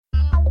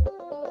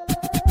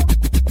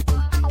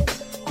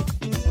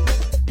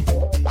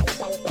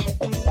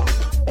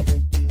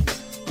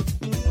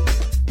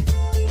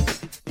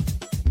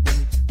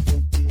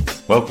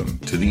Welcome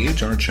to the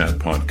HR Chat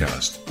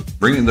podcast,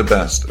 bringing the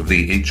best of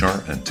the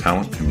HR and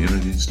talent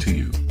communities to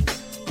you.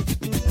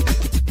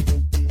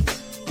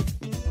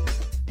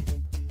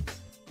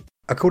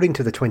 According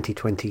to the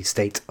 2020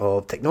 State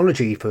of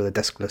Technology for the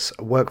Deskless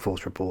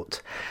Workforce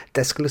Report,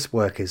 deskless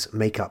workers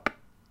make up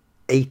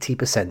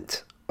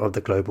 80% of the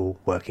global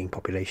working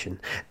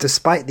population.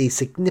 Despite these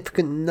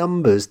significant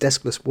numbers,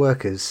 deskless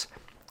workers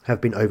have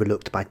been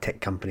overlooked by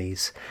tech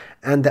companies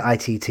and the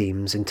IT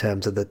teams in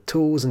terms of the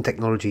tools and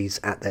technologies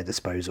at their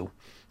disposal.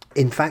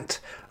 In fact,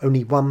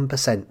 only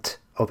 1%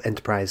 of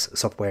enterprise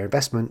software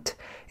investment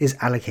is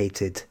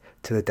allocated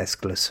to the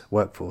deskless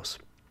workforce.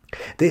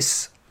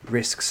 This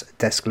risks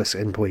deskless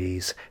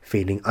employees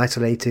feeling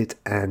isolated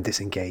and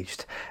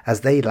disengaged, as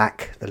they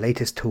lack the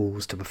latest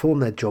tools to perform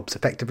their jobs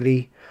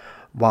effectively,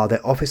 while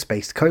their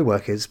office-based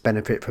co-workers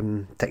benefit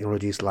from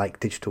technologies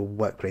like digital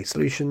workplace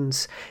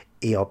solutions,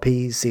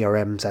 ERPs,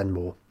 CRMs, and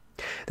more.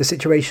 The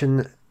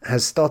situation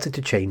has started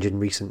to change in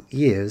recent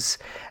years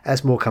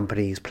as more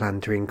companies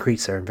plan to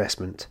increase their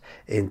investment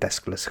in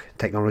deskless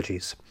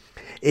technologies.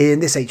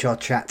 In this HR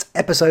Chat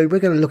episode, we're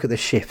going to look at the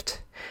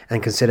shift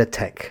and consider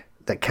tech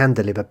that can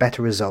deliver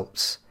better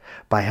results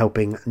by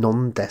helping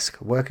non-desk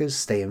workers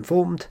stay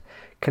informed,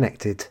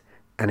 connected,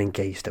 and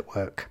engaged at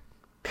work.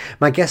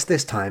 My guest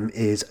this time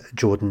is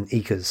Jordan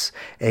Eakers,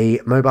 a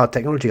mobile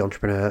technology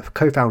entrepreneur,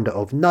 co-founder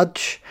of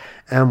Nudge,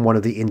 and one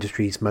of the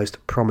industry's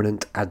most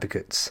prominent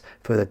advocates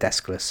for the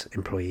deskless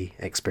employee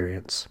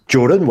experience.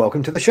 Jordan,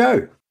 welcome to the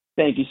show.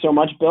 Thank you so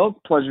much, Bill.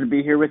 Pleasure to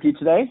be here with you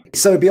today.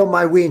 So beyond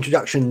my wee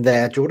introduction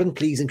there, Jordan,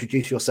 please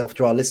introduce yourself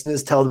to our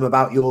listeners. Tell them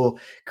about your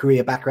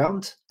career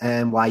background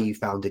and why you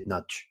founded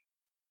Nudge.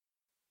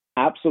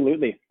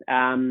 Absolutely.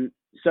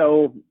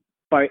 So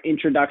by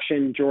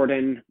introduction,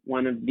 Jordan,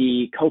 one of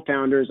the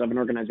co-founders of an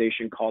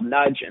organization called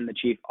Nudge and the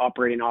chief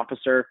operating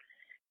officer.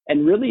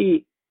 And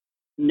really,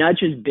 Nudge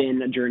has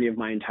been a journey of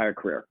my entire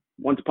career.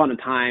 Once upon a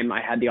time, I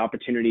had the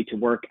opportunity to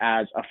work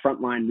as a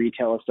frontline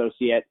retail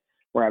associate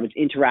where I was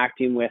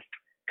interacting with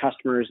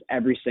customers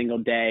every single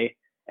day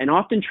and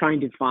often trying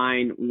to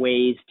find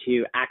ways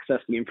to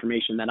access the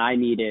information that I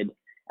needed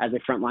as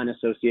a frontline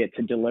associate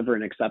to deliver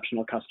an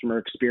exceptional customer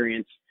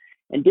experience,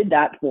 and did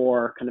that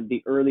for kind of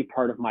the early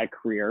part of my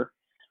career,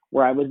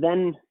 where I was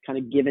then kind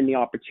of given the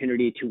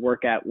opportunity to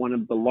work at one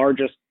of the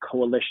largest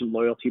coalition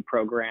loyalty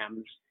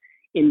programs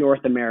in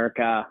North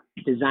America,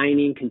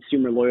 designing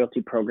consumer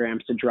loyalty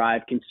programs to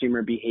drive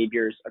consumer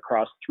behaviors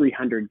across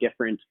 300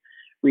 different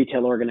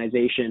retail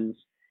organizations.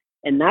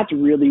 And that's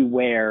really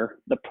where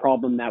the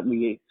problem that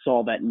we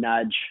solve at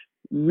Nudge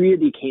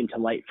really came to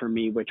light for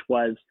me, which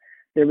was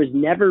there was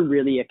never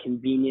really a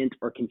convenient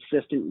or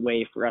consistent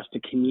way for us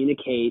to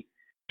communicate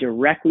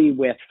directly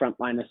with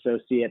frontline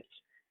associates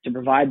to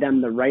provide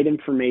them the right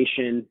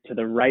information to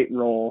the right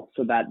role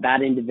so that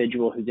that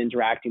individual who's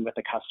interacting with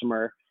the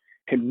customer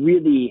could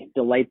really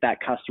delight that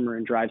customer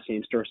and drive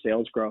same-store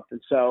sales growth. And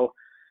so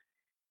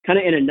kind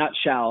of in a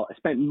nutshell, I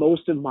spent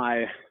most of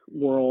my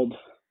world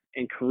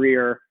and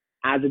career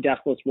as a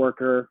deskless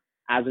worker,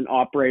 as an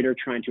operator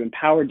trying to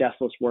empower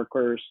deskless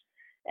workers.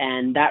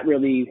 And that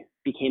really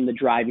became the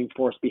driving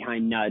force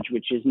behind Nudge,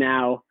 which is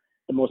now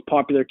the most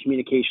popular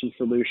communication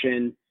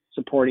solution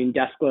supporting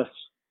deskless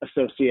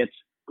associates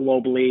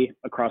globally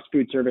across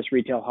food service,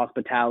 retail,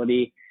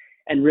 hospitality.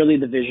 And really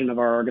the vision of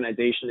our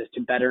organization is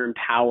to better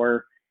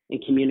empower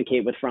and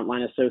communicate with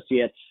frontline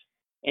associates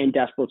and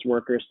deskless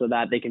workers so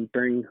that they can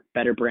bring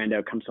better brand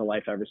outcomes to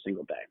life every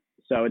single day.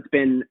 So it's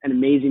been an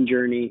amazing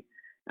journey.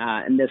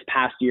 And this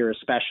past year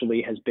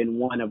especially has been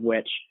one of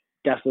which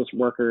deskless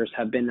workers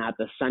have been at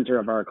the center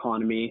of our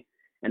economy.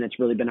 And it's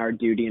really been our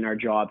duty and our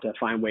job to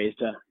find ways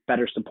to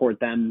better support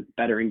them,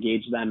 better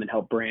engage them, and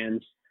help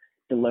brands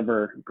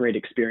deliver great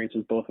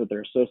experiences both with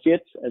their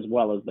associates as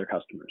well as their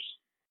customers.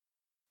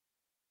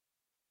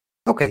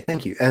 Okay,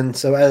 thank you. And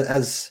so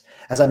as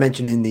I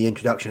mentioned in the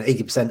introduction,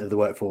 80% of the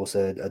workforce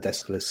are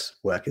deskless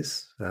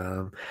workers,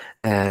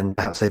 and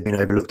perhaps they've been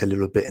overlooked a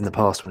little bit in the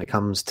past when it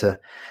comes to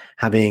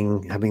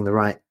having the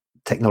right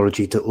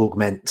technology to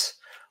augment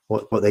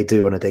what they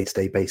do on a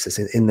day-to-day basis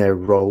in their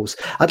roles.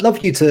 I'd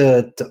love you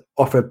to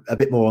offer a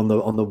bit more on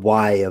the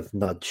why of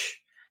Nudge,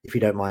 if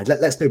you don't mind.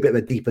 Let's do a bit of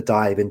a deeper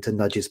dive into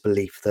Nudge's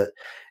belief that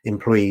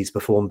employees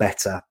perform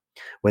better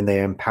when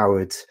they're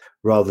empowered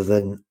rather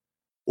than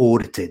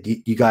audited.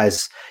 You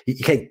guys, you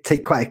can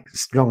take quite a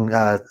strong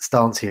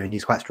stance here and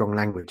use quite strong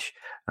language.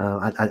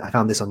 I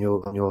found this on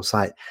your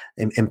site,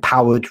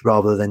 empowered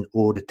rather than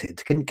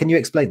audited. Can you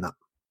explain that?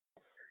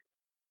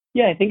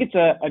 Yeah, I think it's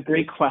a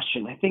great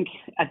question. I think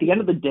at the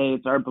end of the day,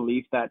 it's our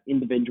belief that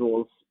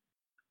individuals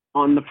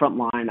on the front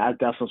line as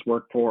deskless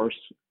workers,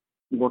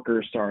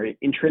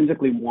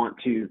 intrinsically want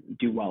to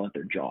do well at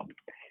their job.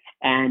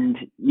 And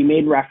you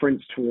made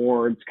reference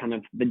towards kind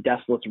of the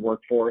deskless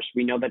workforce.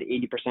 We know that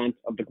 80%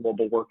 of the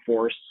global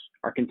workforce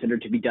are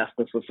considered to be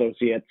deskless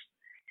associates.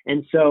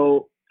 And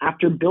so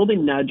after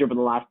building Nudge over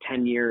the last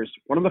 10 years,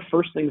 one of the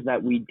first things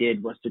that we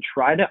did was to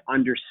try to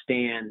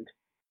understand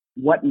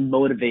what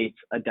motivates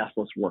a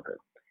deskless worker.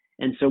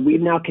 And so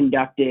we've now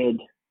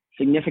conducted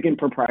significant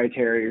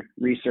proprietary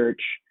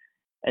research,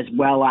 as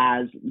well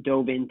as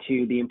dove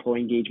into the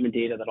employee engagement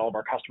data that all of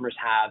our customers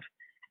have.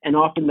 And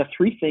often the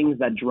three things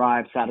that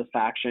drive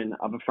satisfaction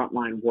of a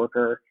frontline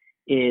worker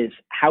is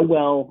how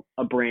well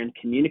a brand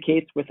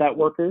communicates with that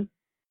worker,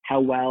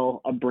 how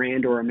well a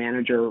brand or a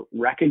manager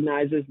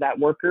recognizes that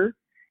worker,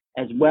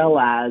 as well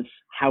as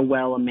how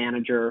well a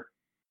manager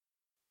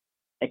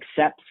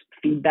accepts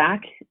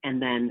feedback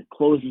and then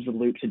closes the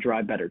loop to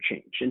drive better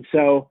change. And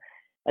so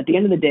at the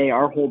end of the day,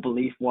 our whole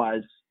belief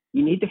was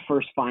you need to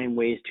first find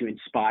ways to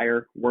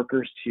inspire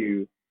workers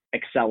to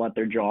excel at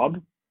their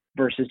job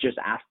versus just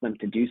ask them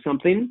to do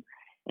something.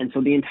 And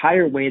so the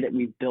entire way that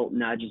we've built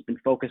Nudge has been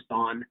focused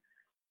on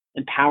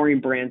empowering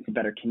brands to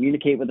better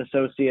communicate with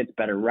associates,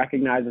 better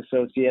recognize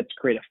associates,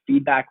 create a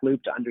feedback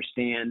loop to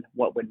understand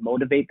what would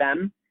motivate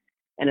them.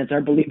 And it's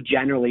our belief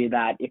generally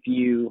that if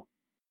you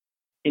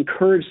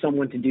encourage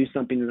someone to do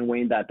something in a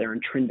way that they're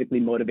intrinsically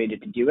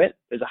motivated to do it,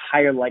 there's a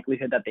higher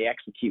likelihood that they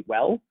execute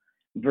well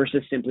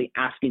versus simply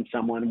asking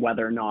someone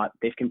whether or not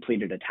they've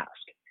completed a task.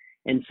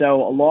 And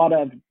so a lot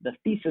of the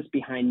thesis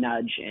behind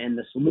Nudge and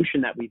the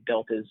solution that we've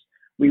built is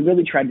we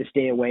really tried to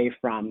stay away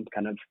from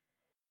kind of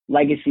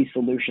legacy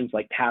solutions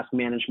like task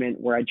management,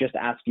 where I just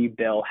ask you,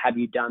 Bill, have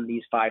you done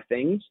these 5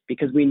 things?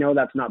 Because we know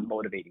that's not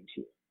motivating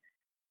to you.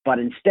 But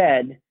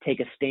instead,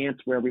 take a stance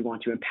where we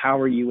want to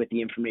empower you with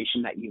the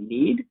information that you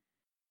need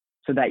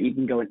so that you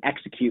can go and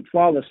execute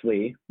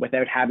flawlessly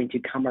without having to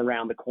come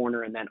around the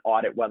corner and then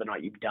audit whether or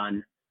not you've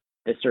done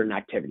this certain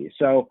activity.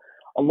 So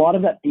a lot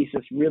of that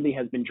thesis really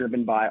has been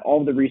driven by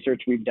all the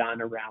research we've done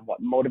around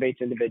what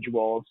motivates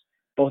individuals,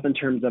 both in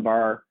terms of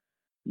our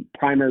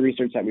primary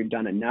research that we've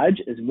done at Nudge,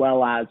 as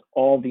well as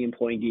all the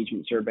employee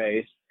engagement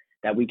surveys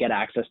that we get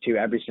access to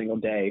every single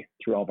day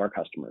through all of our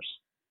customers.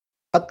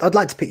 I'd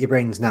like to pick your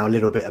brains now a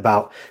little bit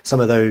about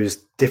some of those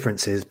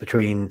differences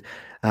between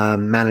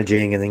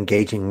managing and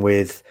engaging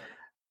with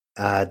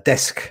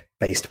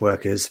desk-based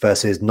workers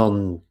versus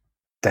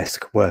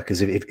non-desk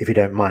workers, if you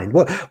don't mind.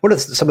 What are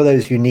some of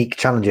those unique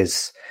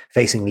challenges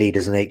facing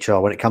leaders in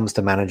HR when it comes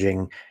to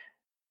managing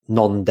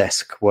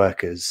non-desk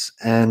workers?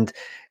 And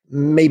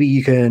maybe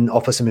you can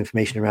offer some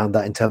information around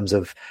that in terms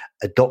of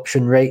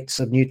adoption rates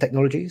of new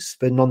technologies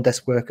for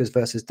non-desk workers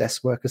versus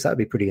desk workers. That would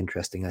be pretty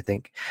interesting, I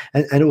think.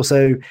 And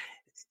also,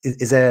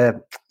 is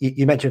there,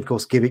 you mentioned, of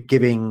course,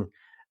 giving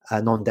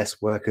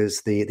non-desk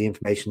workers the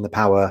information, the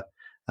power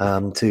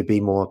to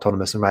be more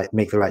autonomous and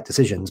make the right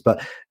decisions.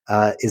 But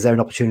is there an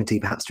opportunity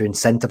perhaps to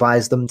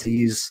incentivize them to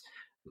use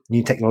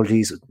new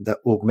technologies that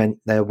augment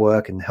their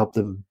work and help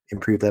them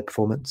improve their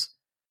performance?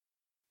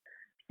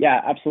 Yeah,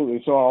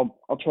 absolutely. So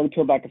I'll try to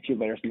peel back a few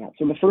layers from that.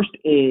 So the first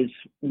is,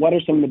 what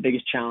are some of the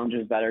biggest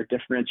challenges that are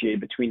differentiated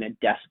between a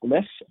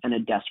deskless and a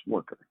desk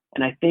worker?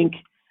 And I think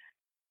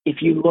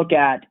if you look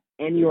at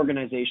any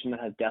organization that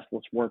has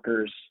deskless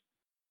workers,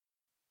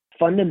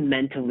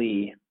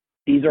 fundamentally,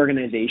 these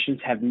organizations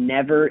have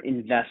never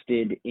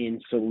invested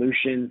in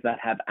solutions that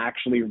have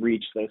actually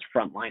reached those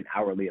frontline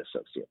hourly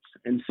associates.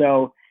 And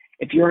so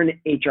if you're an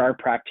HR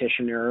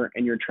practitioner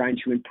and you're trying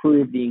to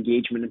improve the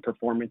engagement and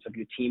performance of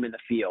your team in the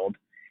field,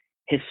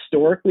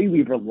 historically,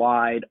 we've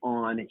relied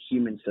on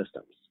human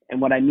systems. And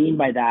what I mean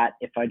by that,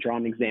 if I draw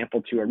an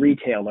example to a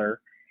retailer,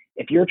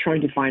 if you're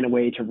trying to find a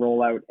way to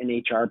roll out an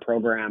HR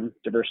program,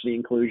 diversity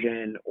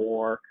inclusion,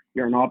 or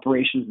you're an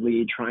operations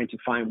lead trying to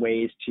find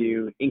ways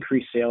to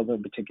increase sales of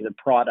a particular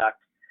product,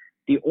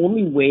 the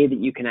only way that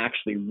you can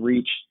actually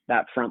reach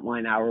that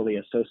frontline hourly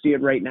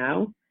associate right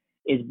now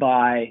is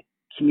by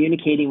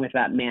communicating with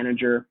that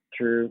manager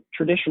through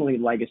traditionally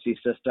legacy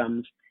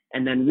systems,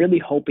 and then really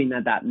hoping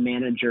that that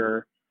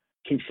manager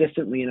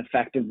consistently and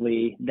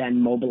effectively then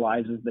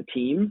mobilizes the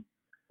team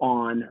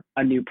on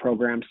a new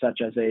program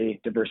such as a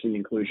diversity and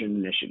inclusion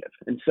initiative.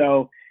 And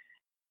so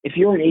if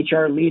you're an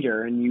HR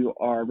leader and you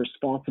are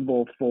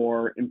responsible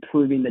for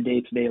improving the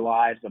day-to-day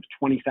lives of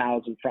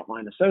 20,000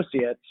 frontline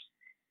associates,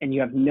 and you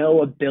have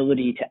no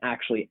ability to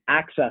actually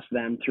access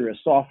them through a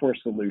software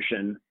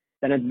solution,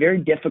 then it's very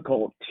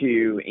difficult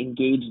to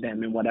engage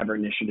them in whatever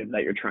initiative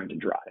that you're trying to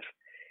drive.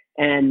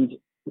 And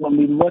when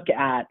we look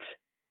at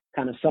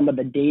kind of some of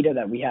the data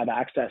that we have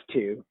access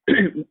to,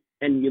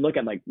 and you look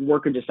at like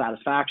worker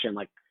dissatisfaction,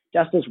 like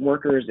deskless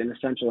workers in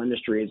essential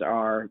industries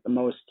are the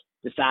most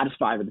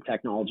dissatisfied with the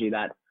technology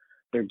that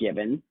they're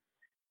given.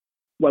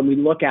 When we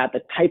look at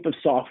the type of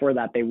software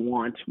that they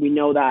want, we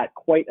know that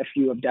quite a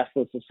few of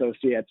deskless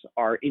associates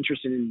are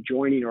interested in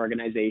joining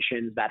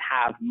organizations that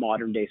have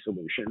modern day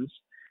solutions.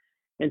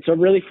 And so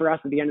really for us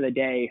at the end of the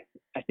day,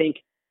 I think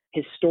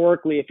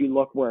historically, if you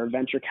look where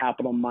venture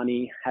capital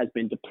money has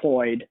been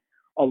deployed,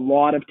 a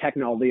lot of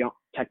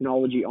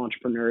technology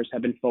entrepreneurs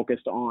have been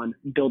focused on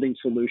building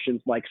solutions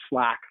like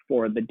Slack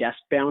for the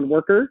desk-bound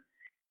worker.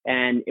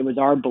 And it was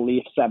our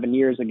belief 7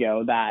 years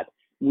ago that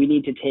we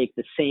need to take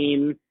the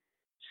same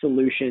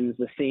solutions,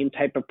 the same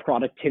type of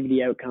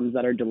productivity outcomes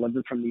that are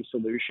delivered from these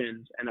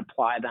solutions and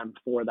apply them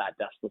for that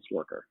deskless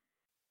worker.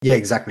 Yeah,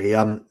 exactly.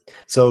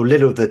 So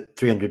little of the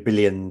 $300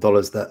 billion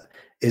that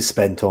is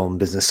spent on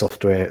business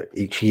software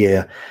each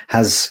year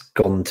has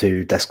gone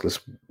to deskless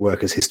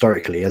workers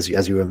historically, as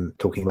you were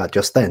talking about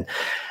just then.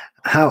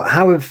 How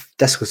have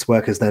deskless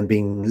workers then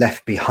been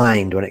left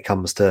behind when it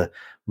comes to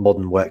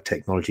modern work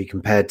technology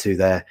compared to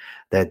their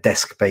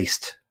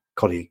desk-based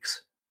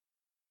colleagues?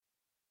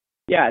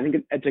 Yeah, I think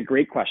it's a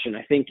great question.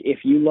 I think if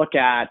you look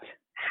at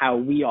how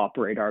we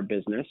operate our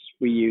business,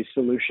 we use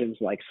solutions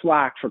like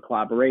Slack for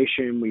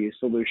collaboration. We use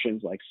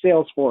solutions like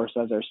Salesforce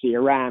as our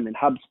CRM and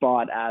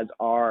HubSpot as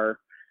our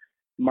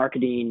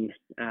marketing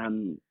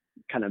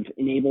kind of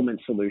enablement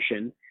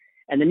solution.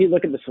 And then you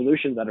look at the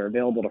solutions that are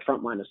available to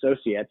frontline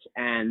associates,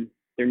 and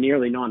they're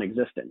nearly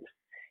non-existent.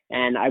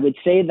 And I would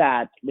say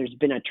that there's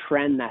been a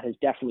trend that has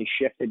definitely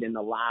shifted in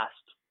the last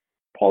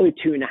probably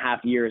 2.5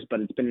 years, but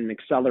it's been an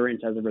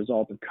accelerant as a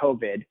result of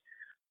COVID,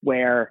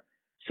 where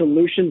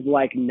solutions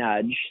like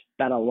Nudge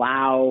that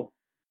allow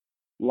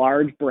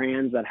large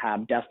brands that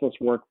have deskless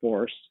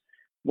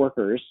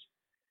workers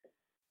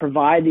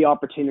provide the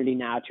opportunity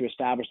now to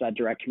establish that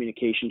direct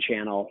communication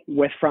channel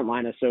with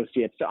frontline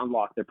associates to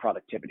unlock their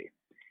productivity.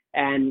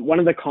 And one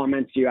of the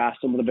comments you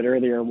asked a little bit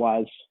earlier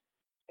was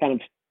kind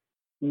of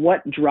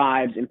what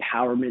drives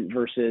empowerment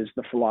versus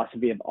the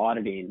philosophy of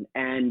auditing.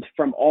 And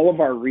from all of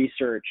our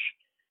research,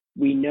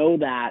 we know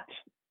that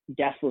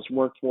deskless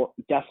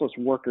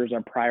workers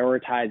are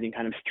prioritizing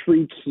kind of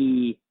 3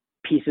 key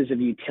pieces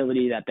of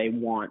utility that they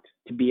want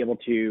to be able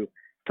to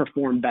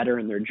perform better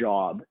in their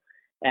job.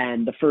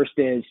 And the first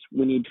is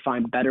we need to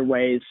find better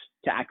ways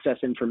to access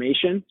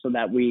information so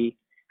that we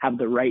have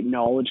the right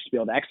knowledge to be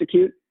able to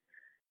execute.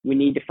 We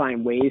need to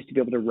find ways to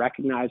be able to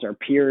recognize our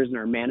peers and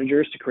our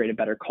managers to create a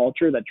better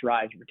culture that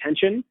drives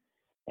retention.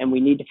 And we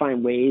need to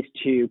find ways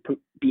to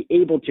be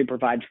able to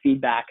provide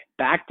feedback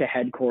back to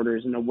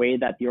headquarters in a way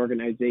that the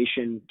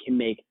organization can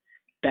make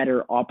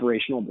better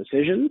operational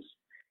decisions.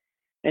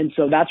 And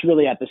so that's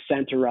really at the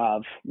center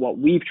of what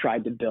we've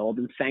tried to build.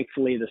 And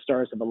thankfully, the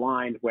stars have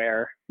aligned,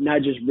 where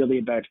Nudge is really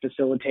about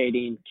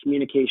facilitating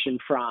communication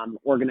from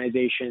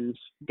organizations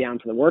down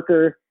to the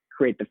worker,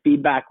 create the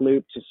feedback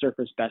loop to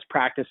surface best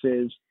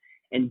practices,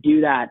 and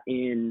do that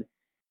in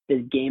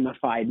this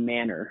gamified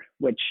manner,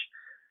 which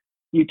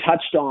you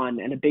touched on.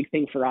 And a big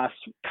thing for us,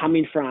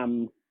 coming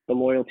from the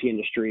loyalty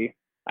industry,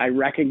 I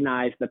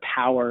recognize the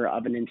power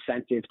of an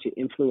incentive to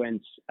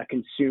influence a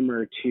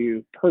consumer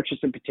to purchase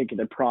a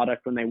particular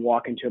product when they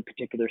walk into a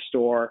particular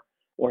store,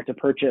 or to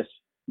purchase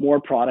more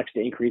products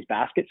to increase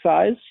basket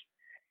size.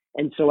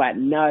 And so at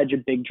Nudge,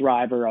 a big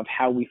driver of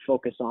how we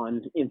focus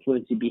on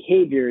influencing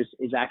behaviors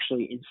is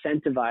actually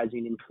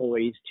incentivizing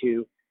employees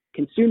to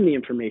consume the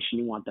information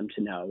you want them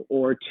to know,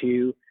 or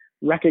to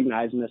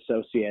recognize an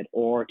associate,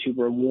 or to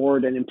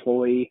reward an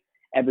employee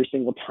every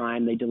single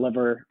time they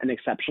deliver an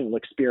exceptional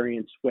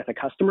experience with a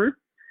customer.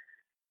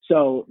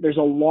 So there's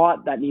a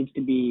lot that needs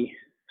to be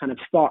kind of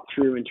thought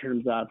through in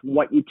terms of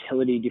what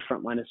utility do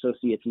frontline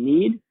associates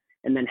need,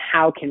 and then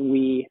how can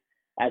we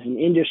as an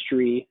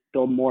industry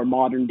build more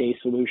modern day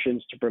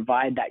solutions to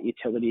provide that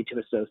utility to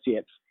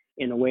associates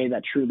in a way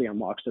that truly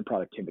unlocks their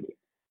productivity.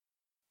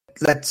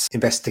 Let's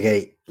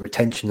investigate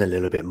retention a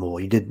little bit more.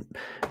 You did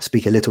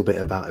speak a little bit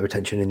about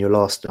retention in your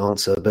last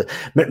answer, but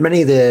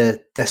many of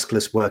the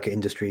deskless worker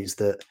industries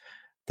that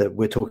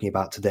we're talking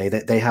about today,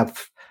 they have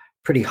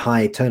pretty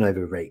high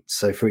turnover rates.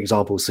 So, for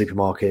example,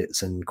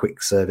 supermarkets and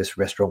quick service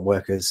restaurant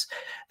workers,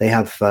 they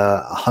have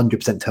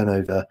 100%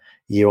 turnover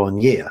year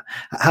on year.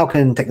 How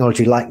can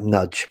technology like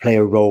Nudge play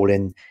a role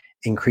in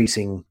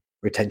increasing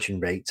retention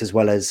rates, as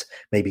well as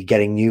maybe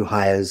getting new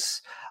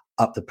hires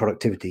up the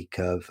productivity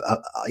curve,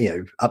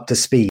 up to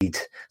speed,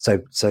 so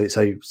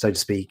to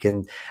speak,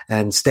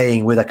 and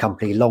staying with a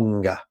company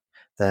longer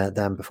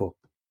than before?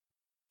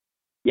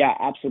 Yeah,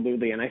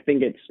 absolutely. And I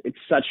think it's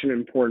such an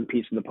important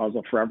piece of the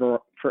puzzle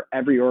for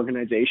every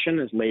organization,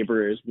 as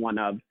labor is one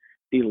of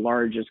the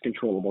largest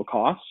controllable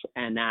costs,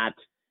 and at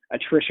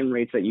attrition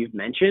rates that you've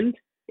mentioned,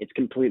 it's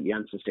completely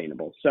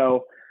unsustainable.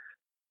 So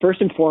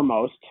first and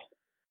foremost,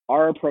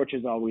 our approach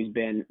has always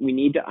been, we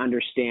need to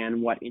understand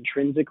what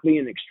intrinsically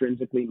and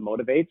extrinsically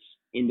motivates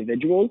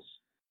individuals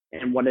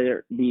and what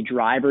are the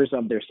drivers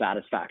of their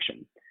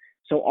satisfaction.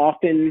 So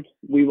often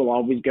we will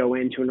always go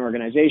into an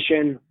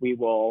organization, we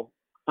will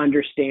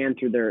understand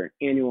through their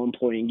annual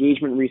employee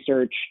engagement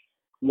research,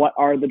 what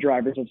are the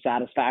drivers of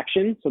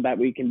satisfaction, so that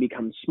we can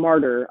become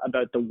smarter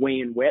about the way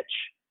in which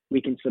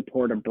we can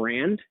support a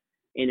brand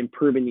in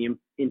improving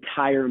the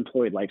entire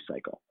employee life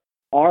cycle.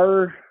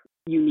 Our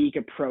unique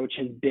approach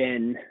has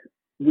been,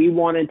 we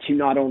wanted to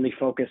not only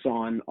focus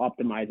on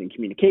optimizing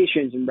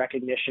communications and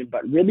recognition,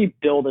 but really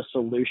build a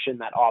solution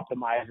that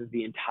optimizes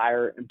the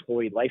entire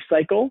employee life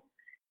cycle,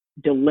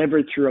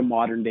 delivered through a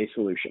modern day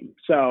solution.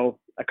 So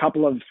a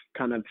couple of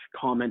kind of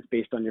comments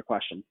based on your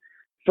question.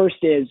 First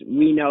is,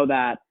 we know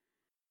that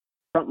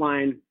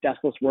frontline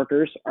deskless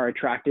workers are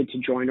attracted to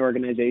join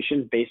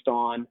organizations based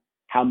on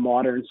how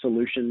modern the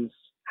solutions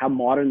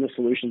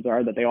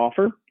are that they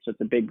offer. So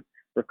it's a big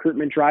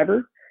recruitment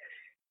driver.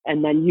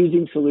 And then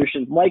using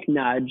solutions like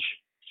Nudge,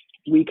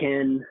 we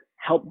can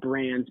help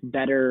brands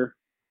better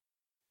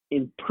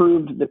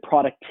improved the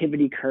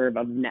productivity curve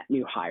of net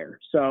new hire.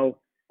 So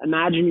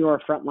imagine you're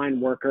a frontline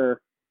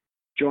worker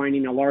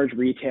joining a large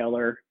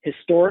retailer.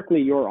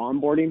 Historically, your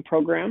onboarding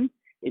program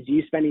is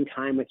you spending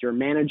time with your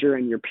manager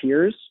and your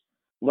peers,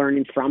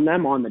 learning from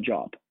them on the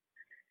job.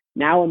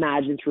 Now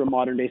imagine through a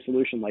modern day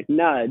solution like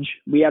Nudge,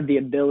 we have the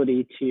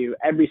ability to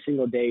every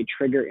single day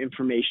trigger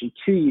information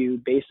to you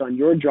based on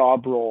your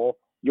job role,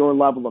 your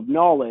level of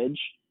knowledge,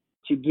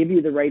 to give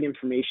you the right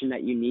information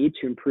that you need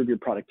to improve your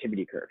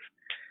productivity curve.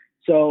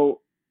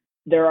 So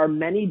there are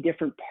many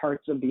different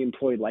parts of the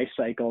employee life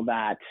cycle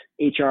that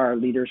HR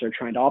leaders are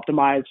trying to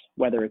optimize,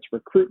 whether it's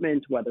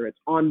recruitment, whether it's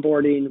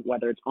onboarding,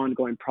 whether it's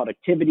ongoing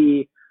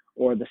productivity,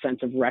 or the sense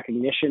of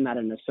recognition that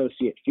an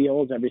associate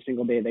feels every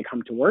single day they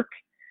come to work.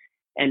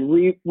 And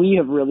we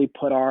have really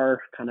put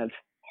our kind of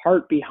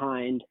heart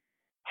behind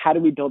how do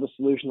we build a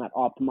solution that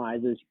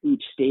optimizes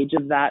each stage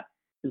of that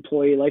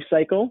employee life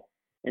cycle.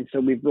 And so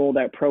we've rolled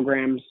out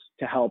programs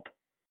to help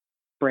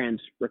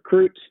brands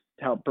recruit,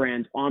 to help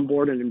brands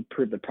onboard and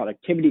improve the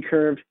productivity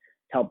curve, to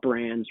help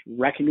brands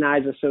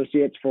recognize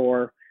associates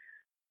for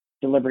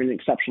delivering an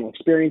exceptional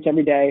experience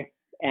every day.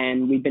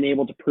 And we've been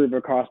able to prove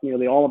across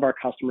nearly all of our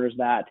customers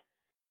that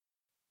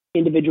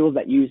individuals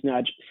that use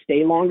Nudge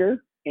stay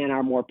longer and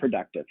are more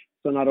productive.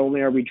 So not only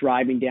are we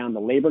driving down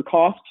the labor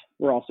cost,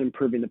 we're also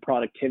improving the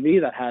productivity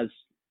that has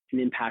an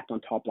impact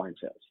on top line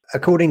sales.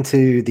 According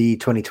to the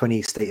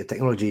 2020 State of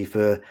Technology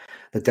for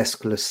the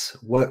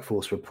Deskless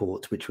Workforce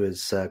Report, which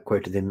was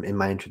quoted in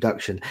my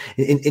introduction,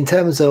 in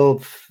terms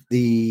of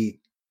the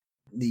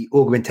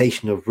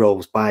augmentation of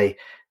roles by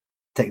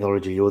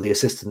technology or the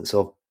assistance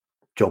of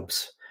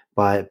jobs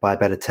by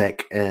better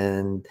tech,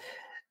 and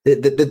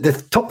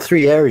the top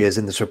three areas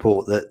in this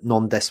report that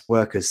non-desk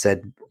workers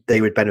said they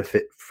would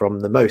benefit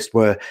from the most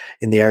were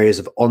in the areas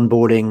of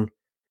onboarding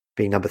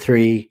being number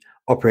 3,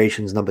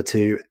 operations number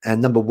 2,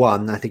 and number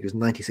 1, I think it was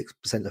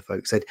 96% of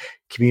folks said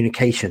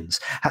communications.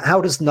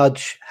 How does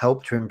Nudge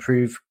help to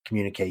improve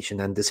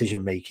communication and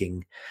decision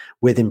making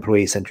with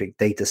employee-centric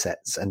data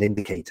sets and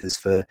indicators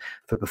for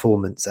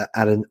performance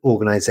at an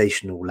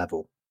organizational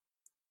level?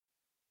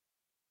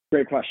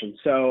 Great question.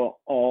 So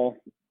I'll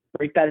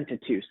break that into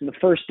two. So the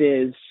first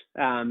is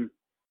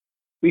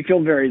we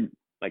feel very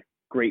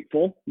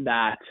grateful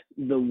that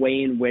the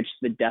way in which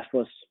the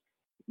deskless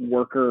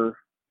worker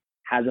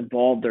has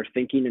evolved their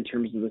thinking in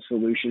terms of the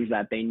solutions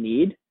that they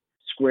need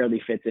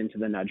squarely fits into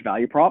the Nudge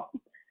value prop.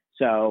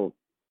 So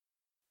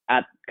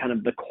at kind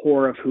of the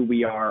core of who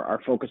we are,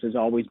 our focus has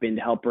always been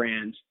to help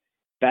brands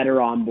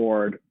better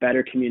onboard,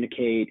 better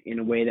communicate in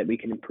a way that we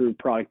can improve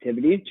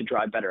productivity to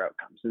drive better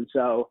outcomes. And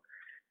so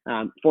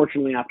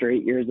fortunately, after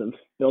 8 years of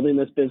building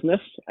this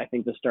business, I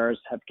think the stars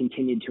have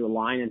continued to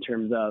align in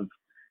terms of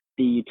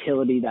the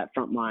utility that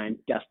frontline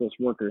deskless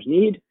workers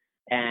need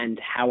and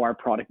how our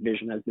product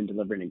vision has been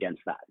delivering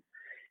against that.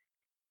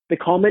 The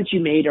comments you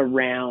made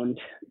around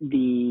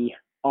the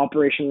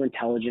operational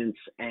intelligence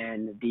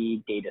and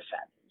the data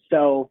set.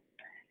 So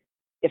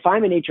if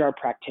I'm an HR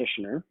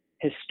practitioner,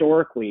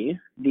 historically,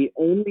 the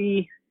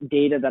only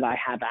data that I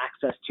have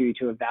access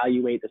to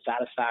evaluate the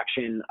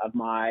satisfaction of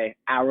my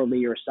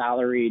hourly or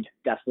salaried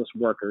deskless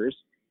workers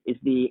is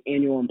the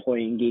annual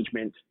employee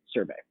engagement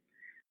survey,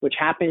 which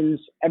happens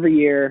every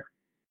year.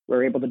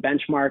 We're able to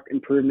benchmark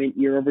improvement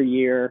year over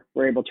year.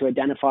 We're able to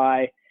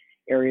identify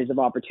areas of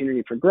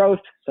opportunity for growth,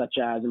 such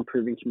as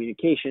improving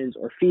communications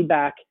or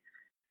feedback.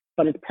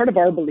 But it's part of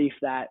our belief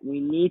that we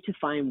need to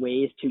find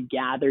ways to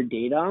gather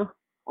data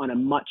on a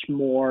much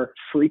more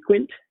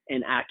frequent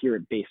and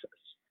accurate basis.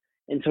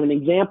 And so an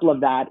example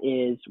of that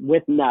is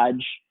with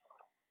Nudge,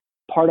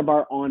 part of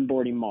our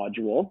onboarding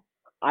module,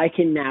 I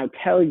can now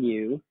tell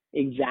you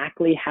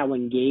exactly how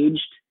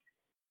engaged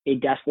a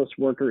deskless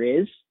worker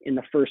is in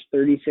the first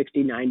 30,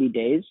 60, 90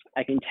 days.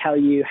 I can tell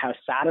you how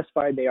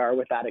satisfied they are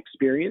with that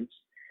experience.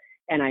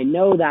 And I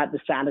know that the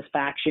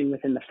satisfaction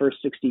within the first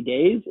 60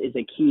 days is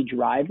a key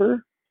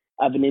driver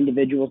of an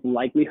individual's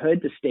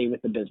likelihood to stay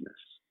with the business.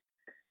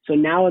 So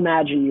now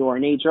imagine you're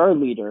an HR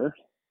leader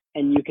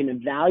and you can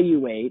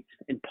evaluate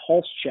and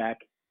pulse check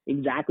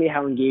exactly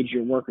how engaged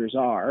your workers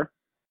are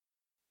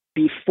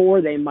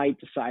before they might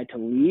decide to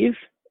leave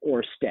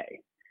or stay.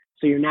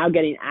 So you're now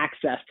getting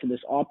access to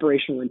this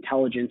operational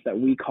intelligence that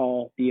we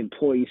call the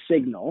employee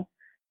signal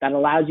that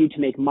allows you to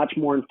make much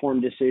more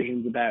informed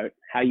decisions about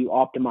how you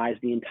optimize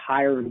the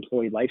entire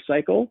employee life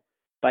cycle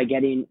by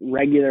getting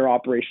regular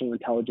operational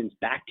intelligence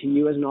back to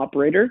you as an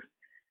operator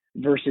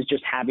versus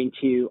just having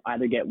to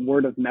either get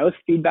word of mouth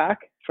feedback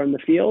from the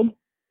field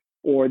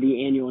or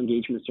the annual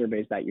engagement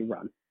surveys that you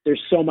run.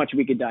 There's so much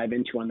we could dive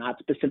into on that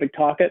specific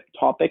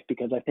topic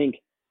because I think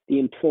the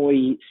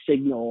employee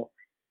signal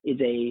is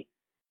a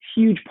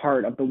huge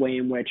part of the way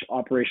in which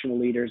operational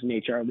leaders and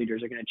HR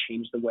leaders are going to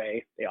change the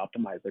way they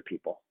optimize their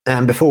people.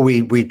 And before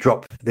we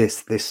drop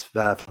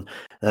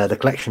the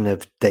collection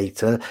of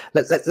data,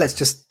 let's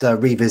just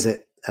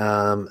revisit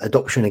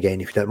adoption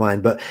again, if you don't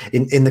mind, but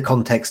in the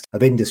context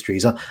of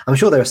industries. I'm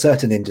sure there are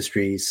certain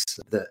industries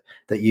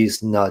that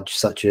use Nudge,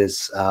 such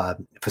as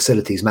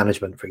facilities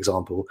management, for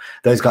example.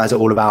 Those guys are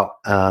all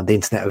about the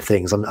Internet of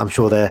Things. I'm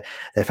sure they're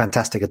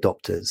fantastic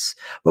adopters.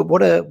 But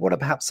what are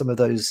perhaps some of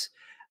those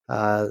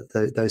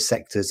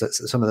sectors,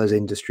 some of those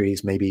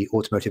industries? Maybe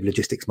automotive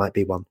logistics might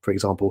be one, for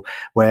example,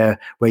 where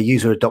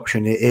user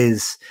adoption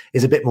is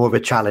a bit more of a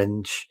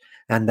challenge,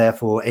 and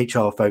therefore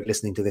HR folk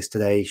listening to this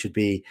today should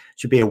be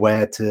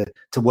aware to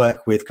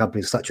work with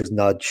companies such as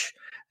Nudge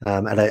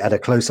at a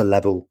closer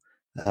level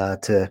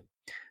to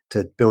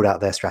build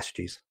out their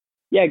strategies.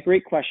 Yeah,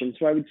 great question.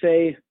 So I would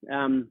say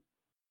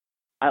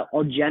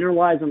I'll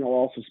generalize and I'll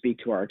also speak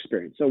to our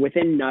experience. So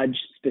within Nudge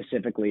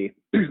specifically,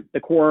 the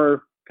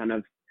core kind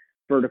of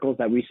verticals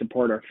that we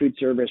support are food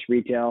service,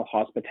 retail,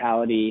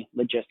 hospitality,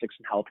 logistics,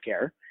 and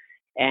healthcare.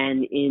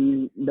 And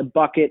in the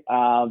bucket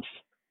of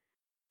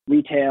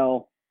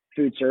retail,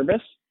 food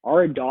service,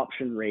 our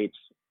adoption rates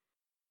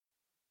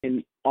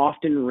can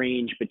often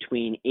range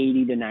between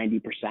 80 to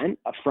 90%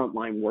 of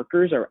frontline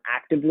workers are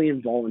actively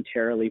and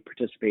voluntarily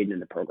participating in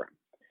the program.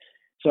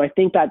 So I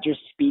think that just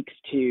speaks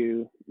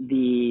to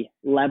the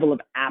level of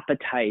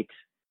appetite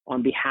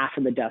on behalf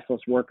of the deskless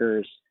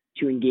workers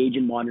to engage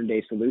in modern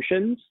day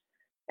solutions.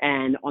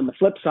 And on the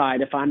flip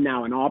side, if I'm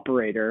now an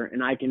operator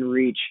and I can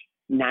reach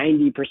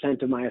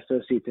 90% of my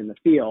associates in the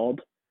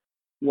field,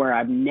 where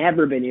I've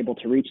never been able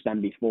to reach them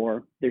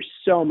before, there's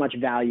so much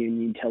value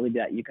and utility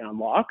that you can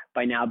unlock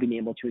by now being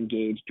able to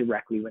engage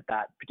directly with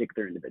that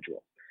particular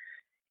individual.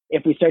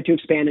 If we start to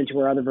expand into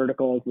our other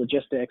verticals,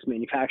 logistics,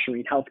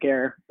 manufacturing,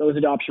 healthcare, those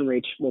adoption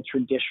rates will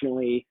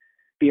traditionally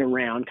be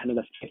around kind of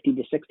the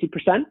 50 to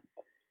 60%.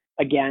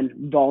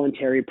 Again,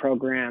 voluntary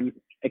program.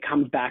 It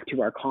comes back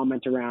to our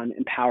comment around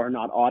empower,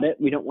 not audit.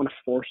 We don't want to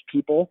force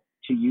people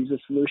to use a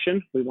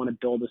solution. We want to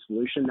build a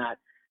solution that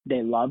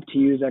they love to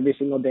use every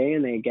single day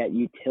and they get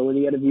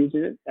utility out of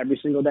using it every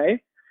single day.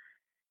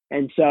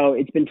 And so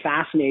it's been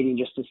fascinating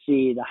just to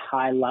see the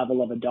high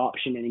level of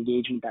adoption and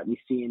engagement that we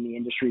see in the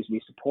industries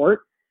we support.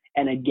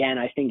 And again,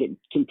 I think it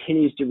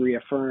continues to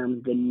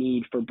reaffirm the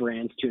need for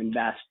brands to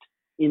invest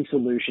in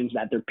solutions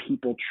that their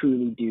people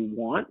truly do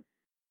want,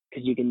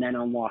 because you can then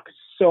unlock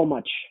so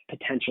much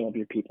potential of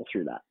your people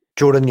through that.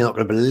 Jordan, you're not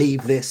going to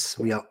believe this.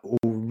 We are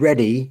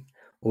already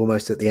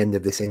almost at the end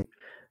of this.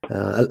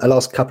 I'll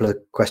ask a couple of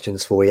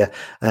questions for you.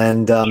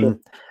 And Sure.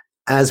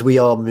 As we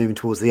are moving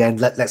towards the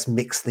end, let's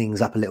mix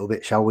things up a little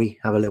bit, shall we?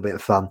 Have a little bit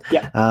of fun.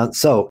 Yeah.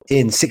 So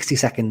in 60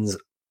 seconds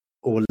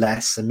or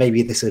less, and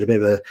maybe this is a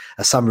bit of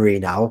a summary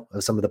now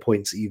of some of the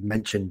points that you've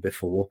mentioned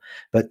before,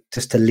 but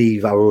just to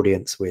leave our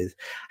audience with,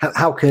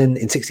 how can,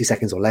 in 60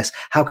 seconds or less,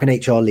 how can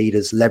HR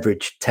leaders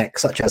leverage tech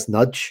such as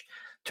Nudge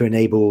to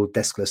enable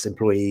deskless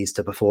employees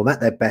to perform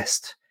at their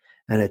best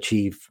and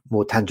achieve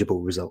more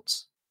tangible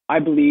results? I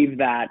believe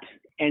that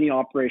any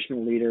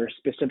operational leader,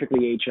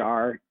 specifically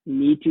HR,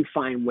 need to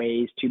find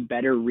ways to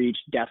better reach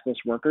deskless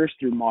workers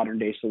through modern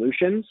day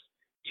solutions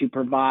to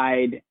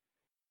provide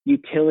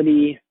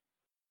utility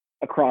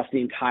across the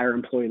entire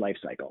employee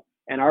lifecycle.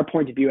 And our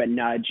point of view at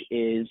Nudge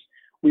is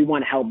we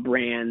want to help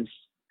brands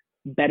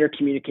better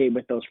communicate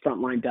with those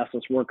frontline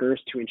deskless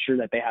workers to ensure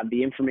that they have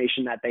the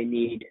information that they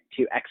need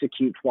to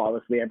execute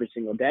flawlessly every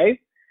single day.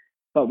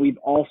 But we've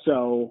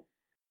also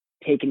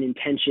taken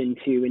intention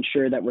to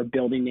ensure that we're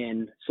building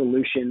in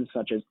solutions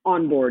such as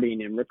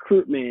onboarding and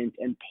recruitment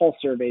and pulse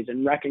surveys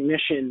and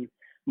recognition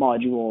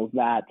modules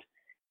that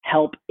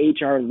help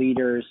HR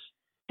leaders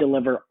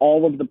deliver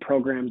all of the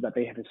programs that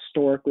they have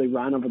historically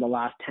run over the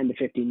last 10 to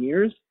 15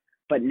 years,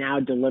 but now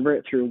deliver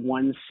it through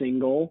one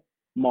single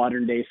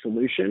modern day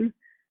solution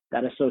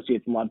that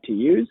associates love to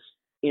use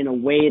in a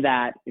way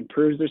that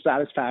improves their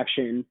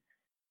satisfaction,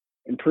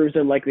 improves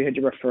their likelihood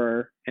to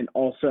refer, and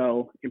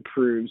also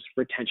improves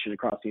retention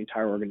across the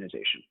entire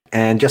organization.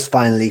 And just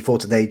finally for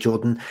today,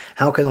 Jordan,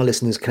 how can our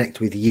listeners connect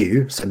with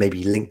you? So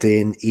maybe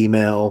LinkedIn,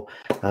 email,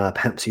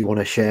 perhaps you want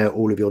to share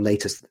all of your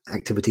latest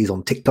activities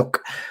on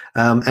TikTok.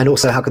 And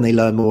also, how can they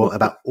learn more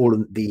about all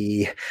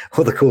the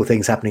cool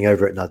things happening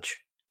over at Nudge?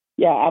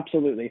 Yeah,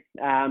 absolutely.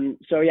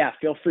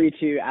 Feel free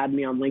to add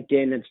me on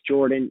LinkedIn. It's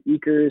Jordan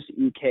Ekers,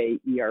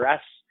 Ekers.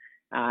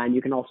 And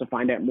you can also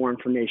find out more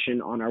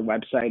information on our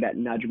website at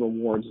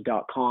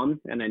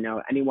nudgerewards.com. And I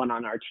know anyone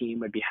on our team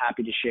would be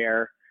happy to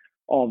share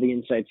all the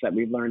insights that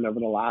we've learned over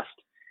the last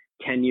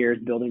 10 years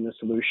building the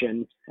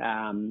solution,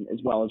 as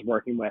well as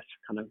working with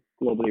kind of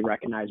globally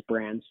recognized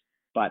brands.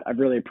 But I've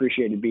really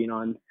appreciated being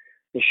on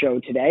the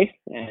show today,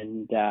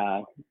 and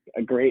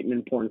a great and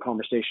important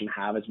conversation to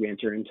have as we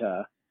enter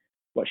into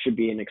what should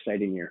be an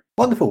exciting year.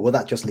 Wonderful. Well,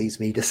 that just leaves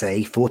me to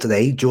say for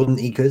today, Jordan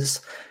Ekers,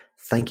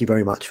 thank you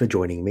very much for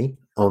joining me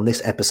on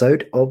this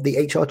episode of the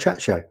HR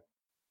Chat Show.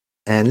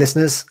 And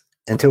listeners,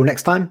 until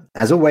next time,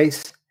 as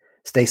always,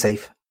 stay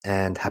safe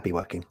and happy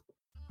working.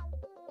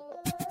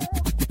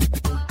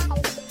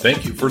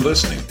 Thank you for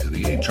listening to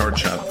the HR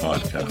Chat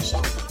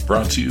Podcast,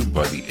 brought to you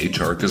by the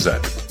HR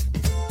Gazette.